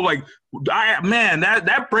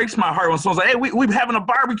 that breaks my heart when someone's like, hey, we having a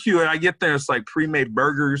barbecue. And I get there, it's like pre-made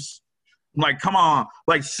burgers. I'm like, come on,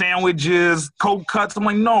 like sandwiches, cold cuts. I'm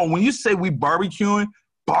like, no, when you say we barbecuing,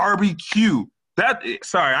 barbecue.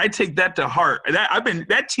 I take that to heart.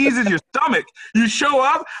 That teases your stomach. You show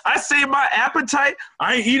up, I say my appetite,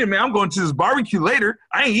 I ain't eating, man. I'm going to this barbecue later.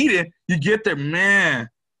 I ain't eating. You get there, man,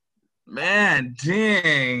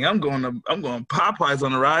 dang. I'm going Popeyes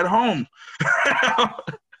on the ride home.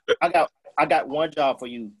 I got one job for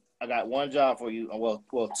you.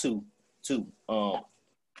 Well, two.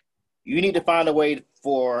 You need to find a way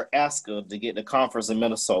for ASCA to get the conference in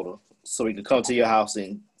Minnesota so we can come to your house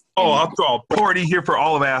I'll throw a party here for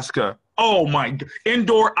all of ASCA. Oh my,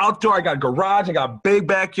 indoor, outdoor. I got a garage. I got a big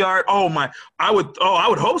backyard. Oh my, I would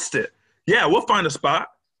host it. Yeah, we'll find a spot.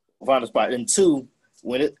 And two,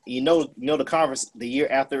 when the conference the year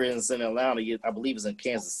after is in Atlanta, I believe it's in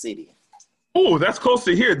Kansas City. Oh, that's close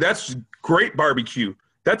to here. That's great barbecue.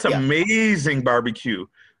 That's amazing barbecue.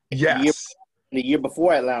 Yes. The year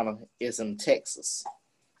before Atlanta is in Texas.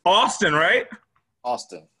 Austin, right?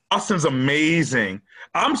 Austin's amazing.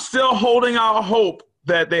 I'm still holding out hope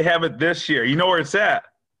that they have it this year. You know where it's at?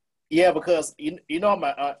 Yeah, because I'm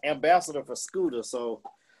an ambassador for Scooter, so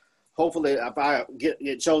hopefully if I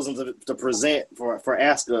get chosen to present for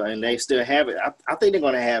ASCA and they still have it, I think they're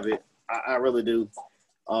going to have it. I really do.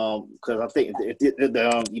 Because I think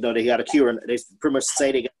they got a cure. They pretty much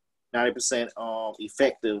say they got 90%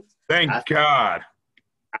 effective. Thank God.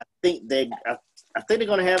 I think they're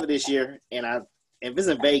going to have it this year. And if it's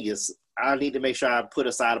in Vegas, I need to make sure I put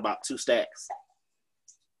aside about 2 stacks.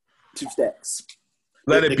 2 stacks.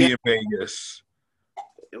 Let it be in Vegas.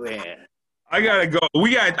 Man. I gotta go.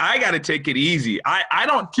 I gotta take it easy. I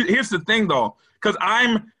don't. Here's the thing though, because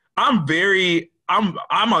I'm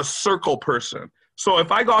a circle person. So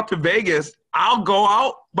if I go out to Vegas, I'll go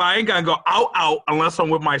out, but I ain't gonna go out unless I'm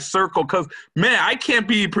with my circle. Because man, I can't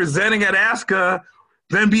be presenting at ASCA,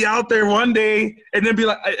 then be out there one day and then be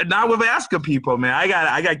like, not with ASCA people, man. I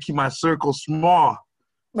gotta keep my circle small.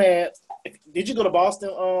 Man, did you go to Boston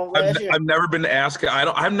last year? I've never been to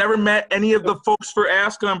ASCA. I've never met any of the folks for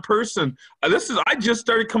ASCA in person. I just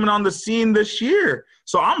started coming on the scene this year,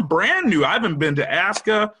 so I'm brand new. I haven't been to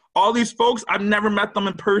ASCA. All these folks, I've never met them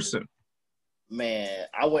in person. Man,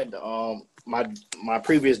 I went to my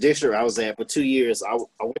previous district I was at for 2 years. I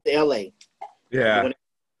went to LA. Yeah.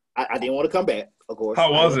 I didn't want to come back, of course.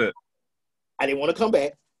 How was it? I didn't want to come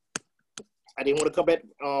back.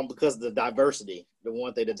 Because of the diversity. The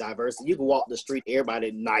one thing, the diversity. You can walk the street,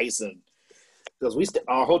 everybody nice, and because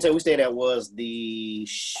our hotel we stayed at was the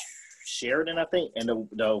Sheraton, I think, and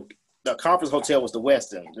the conference hotel was the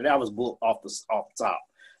Westin. And that was booked off the top.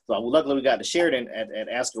 So luckily we got the Sheraton at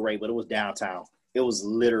ASCA rate, but it was downtown. It was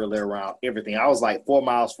literally around everything. I was like 4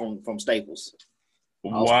 miles from Staples.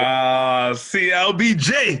 Wow.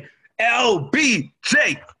 LBJ.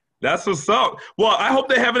 That's what's up. Well, I hope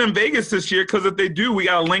they have it in Vegas this year, because if they do, we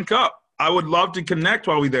got to link up. I would love to connect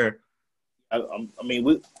while we're there. I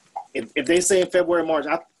mean, if they say in February, March,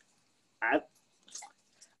 I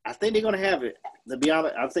think they're going to have it. To be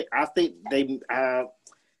honest, I think they of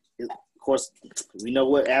course, we know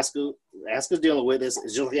what ASCA's dealing with. It's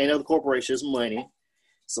just like any other corporation, it's money.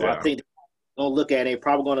 So yeah. I think they're going to look at it.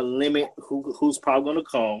 Probably going to limit who's probably going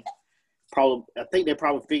to come. I think they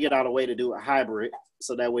probably figured out a way to do a hybrid,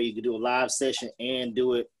 so that way you can do a live session and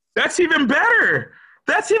do it. That's even better.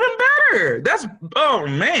 Oh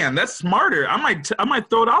man, that's smarter. I might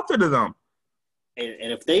throw it out there to them.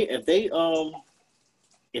 And if they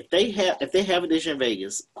have this in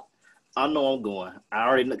Vegas, I know I'm going. I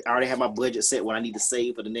already have my budget set what I need to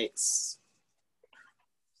save for the next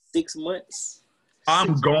 6 months.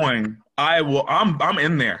 I'm going. I will. I'm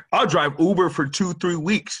in there. I'll drive Uber for 2-3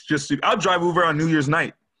 weeks I'll drive Uber on New Year's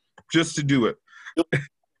night just to do it.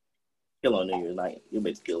 Kill on New Year's night. You'll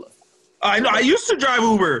make kill it. I know. I used to drive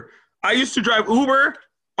Uber.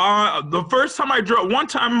 The first time I drove,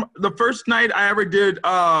 the first night I ever did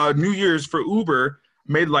New Year's for Uber,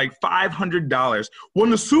 made like $500.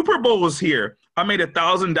 When the Super Bowl was here, I made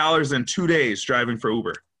 $1,000 in 2 days driving for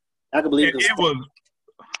Uber. I can believe it was.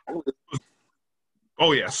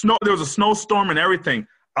 Oh yeah, there was a snowstorm and everything.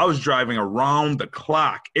 I was driving around the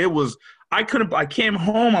clock. It was. I came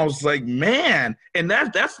home. I was like, man, and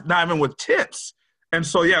that's not even with tips. And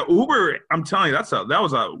so yeah, Uber. I'm telling you, I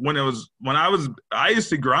used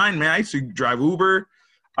to grind, man. I used to drive Uber,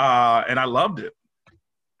 and I loved it.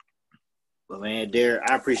 Well, man, Derek,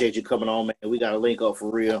 I appreciate you coming on, man. We got to link up for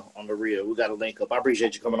real on the real. We got to link up. I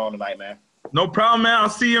appreciate you coming on tonight, man. No problem, man. I'll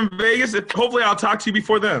see you in Vegas. Hopefully, I'll talk to you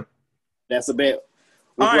before then. That's a bet.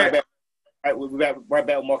 We'll be right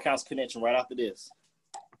back with more Council Connection right after this.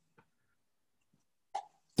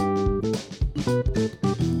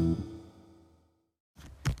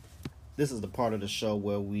 This is the part of the show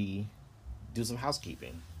where we do some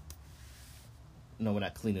housekeeping. No, we're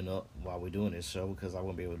not cleaning up while we're doing this show, because I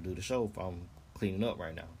won't be able to do the show if I'm cleaning up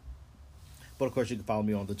right now. But of course, you can follow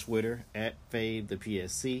me on the Twitter at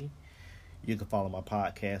FaveThePSC. You can follow my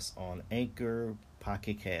podcast on Anchor,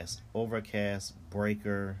 Pocket Cast, Overcast,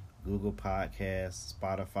 Breaker, Google Podcasts,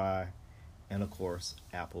 Spotify, and of course,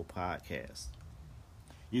 Apple Podcasts.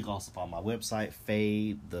 You can also follow my website,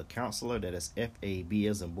 Fave the Counselor. That is FAB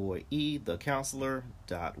as in boy E,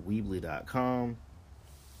 thecounselor.weebly.com.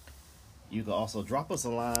 You can also drop us a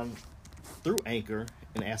line through Anchor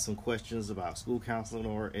and ask some questions about school counseling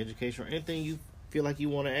or education or anything you feel like you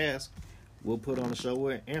want to ask. We'll put it on the show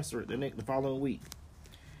and answer it the following week.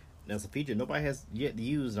 That's a feature nobody has yet to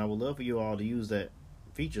use, and I would love for you all to use that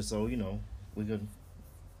feature so, we can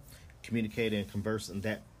communicate and converse in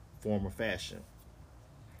that form or fashion.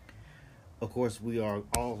 Of course, we are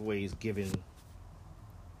always giving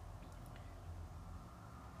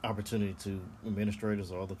opportunity to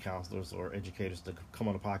administrators or other counselors or educators to come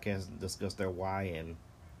on the podcast and discuss their why and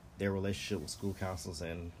their relationship with school counselors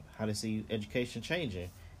and how they see education changing.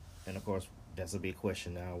 And of course, that's a big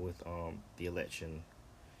question now with the election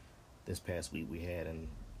this past week we had, and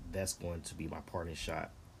that's going to be my parting shot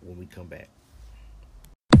when we come back.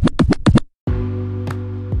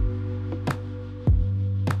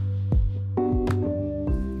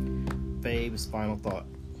 Fave's final thought.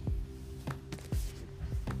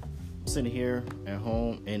 I'm sitting here at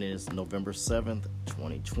home, and it's November 7th,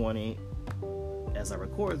 2020. as I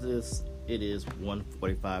record this, it is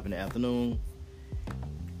 1:45 in the afternoon.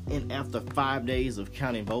 And after 5 days of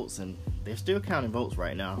counting votes, and they're still counting votes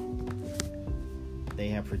right now, they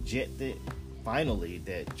have projected finally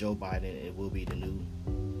that Joe Biden will be the new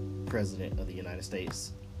president of the United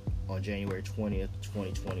States on January 20th,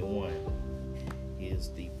 2021. He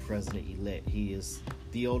is the president-elect. He is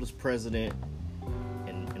the oldest president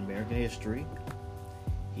in American history.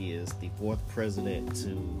 He is the fourth president-elect,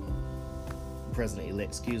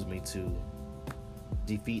 to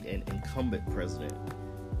defeat an incumbent president.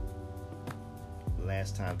 The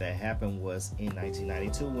last time that happened was in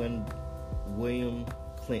 1992 when William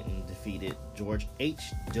Clinton defeated George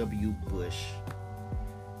H.W. Bush.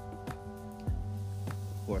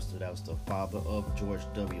 Of course, that was the father of George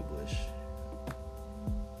W. Bush.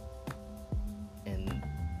 And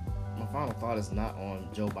my final thought is not on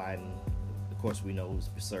Joe Biden. Of course, we know he's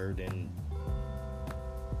served in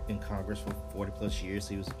Congress for 40 plus years.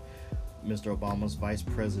 He was Mr. Obama's vice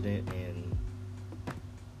president, and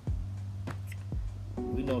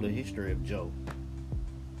we know the history of Joe.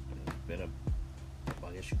 He's been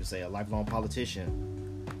I guess you could say, a lifelong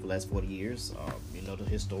politician for the last 40 years. You know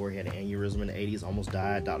his story. He had an aneurysm in the 80s, almost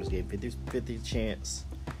died. Doctors gave him 50 chance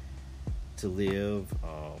to live.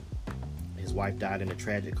 His wife died in a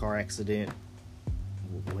tragic car accident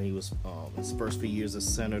when he was his first few years as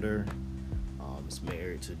senator. He's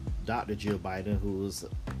married to Dr. Jill Biden, who was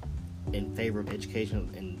in favor of education,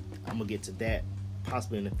 and I'm gonna get to that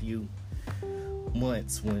possibly in a few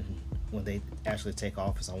months when they actually take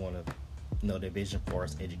office. I want to know their vision for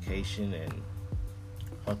us education and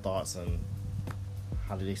her thoughts on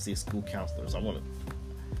how do they see school counselors.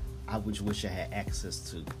 I would wish I had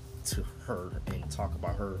access to her and talk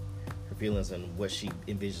about her feelings and what she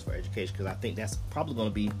envisions for education, because I think that's probably going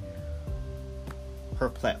to be her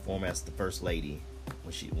platform as the first lady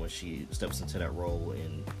when she steps into that role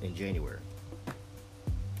in January.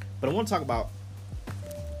 But I want to talk about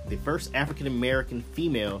the first African American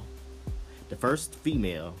female, the first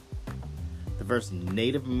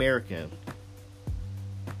Native American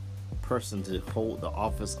person to hold the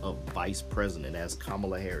office of vice president, as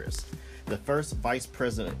Kamala Harris, the first vice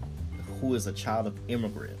president who is a child of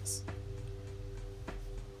immigrants.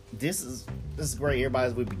 This is great.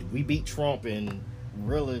 We beat Trump, and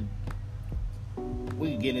really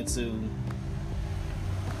we can get into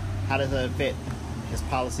how does that affect his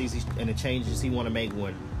policies and the changes he want to make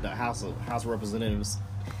when the House of Representatives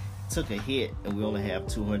took a hit, and we only have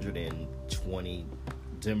 220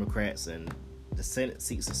 Democrats, and the Senate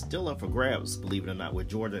seats are still up for grabs, believe it or not, with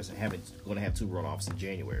Georgia going to have 2 runoffs in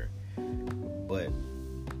January. But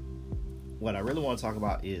what I really want to talk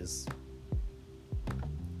about is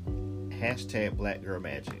hashtag Black Girl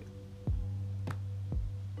Magic.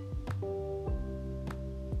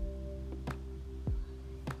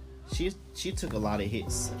 She took a lot of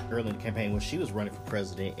hits early in the campaign when she was running for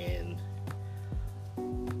president, and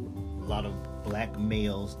a lot of black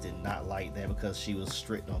males did not like that because she was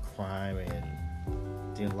strict on crime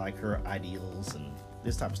and didn't like her ideals and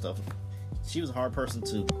this type of stuff. She was a hard person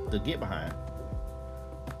to get behind.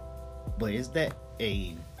 But is that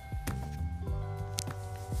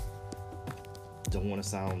don't want to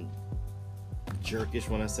sound jerkish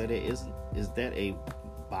when I say that, is that a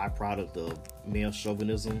byproduct of male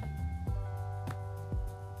chauvinism?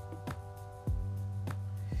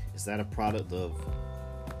 Is that a product of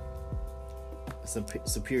some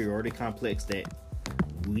superiority complex that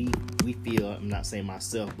we feel? I'm not saying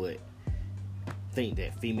myself, but think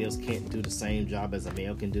that females can't do the same job as a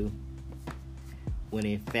male can do, when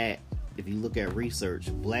in fact, if you look at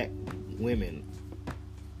research, black women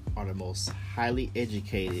are the most highly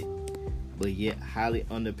educated but yet highly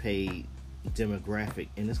underpaid demographic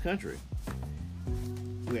in this country.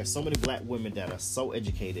 We have so many black women that are so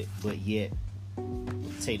educated but yet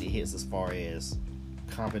take the hits as far as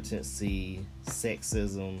competency,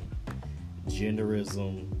 sexism,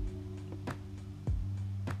 genderism,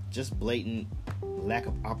 just blatant lack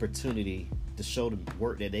of opportunity to show the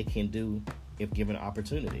work that they can do if given an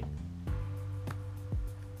opportunity.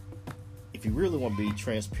 If you really want to be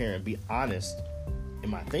transparent, be honest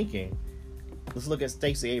in my thinking, let's look at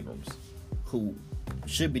Stacey Abrams, who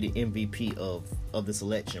should be the MVP of this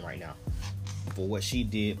election right now, for what she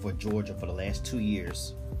did for Georgia for the last 2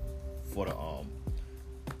 years, for the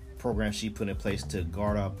program she put in place to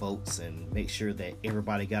guard our votes and make sure that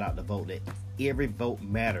everybody got out to vote, that every vote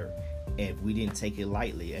mattered, and we didn't take it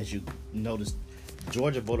lightly. As you noticed,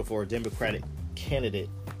 Georgia voted for a Democratic candidate.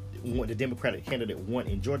 The Democratic candidate won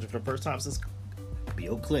in Georgia for the first time since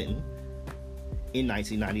Bill Clinton in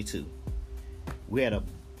 1992. We had a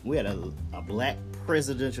black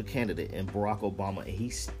presidential candidate in Barack Obama, and he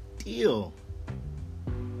still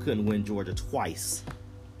couldn't win Georgia twice.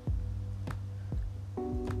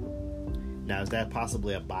 Now, is that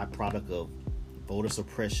possibly a byproduct of voter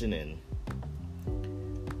suppression and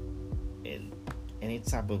any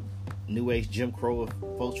type of new age Jim Crow of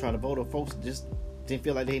folks trying to vote, or folks just didn't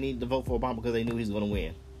feel like they needed to vote for Obama because they knew he was going to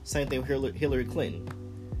win? Same thing with Hillary Clinton.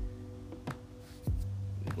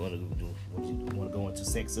 You want to go into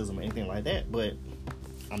sexism or anything like that, but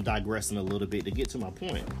I'm digressing a little bit to get to my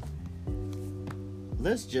point.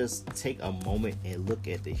 Let's just take a moment and look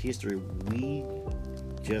at the history we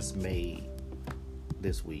just made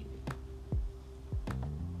this week.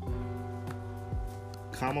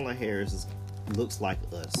 Kamala Harris looks like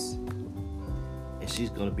us, and she's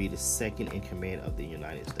going to be the second in command of the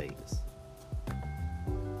United States.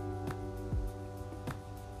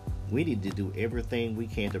 We need to do everything we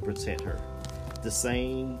can to protect her. The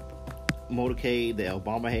same motorcade that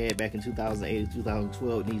Obama had back in 2008 and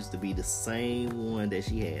 2012 needs to be the same one that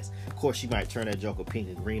she has. Of course, she might turn that joker pink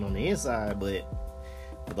and green on the inside, but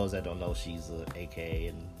for those that don't know, she's a AK,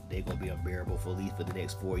 and they're going to be unbearable for at least for the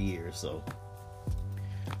next 4 years. So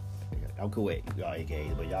I'm cool with y'all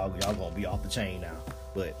AKs, but y'all going to be off the chain now.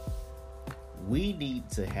 But we need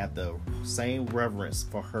to have the same reverence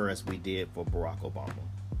for her as we did for Barack Obama,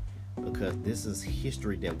 because this is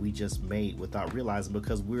history that we just made without realizing,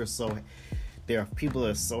 because there are people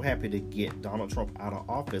that are so happy to get Donald Trump out of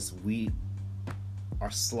office. We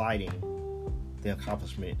are sliding the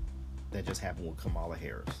accomplishment that just happened with Kamala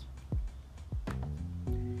Harris.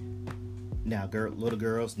 Now, little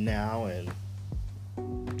girls now and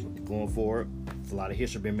going forward, a lot of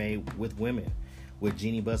history been made with women, with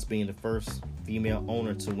Jeannie Buss being the first female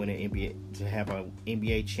owner to win an NBA, to have an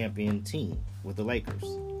NBA champion team with the Lakers.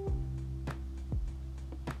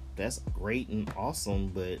 That's great and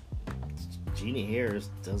awesome, but Jeannie Harris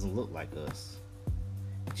doesn't look like us.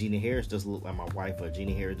 Jeannie Harris doesn't look like my wife, or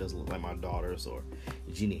Jeannie Harris doesn't look like my daughters, or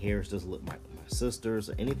Jeannie Harris doesn't look like my sisters,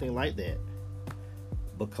 or anything like that.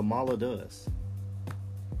 But Kamala does.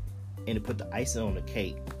 And to put the icing on the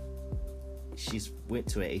cake, she's went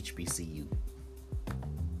to a HBCU.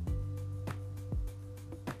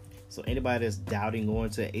 So anybody that's doubting going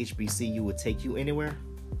to a HBCU would take you anywhere,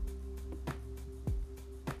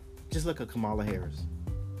 just look at Kamala Harris.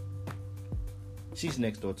 She's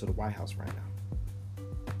next door to the White House right now.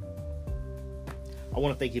 I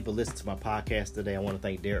want to thank you for listening to my podcast today. I want to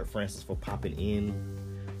thank Derek Francis for popping in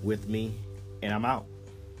with me. And I'm out.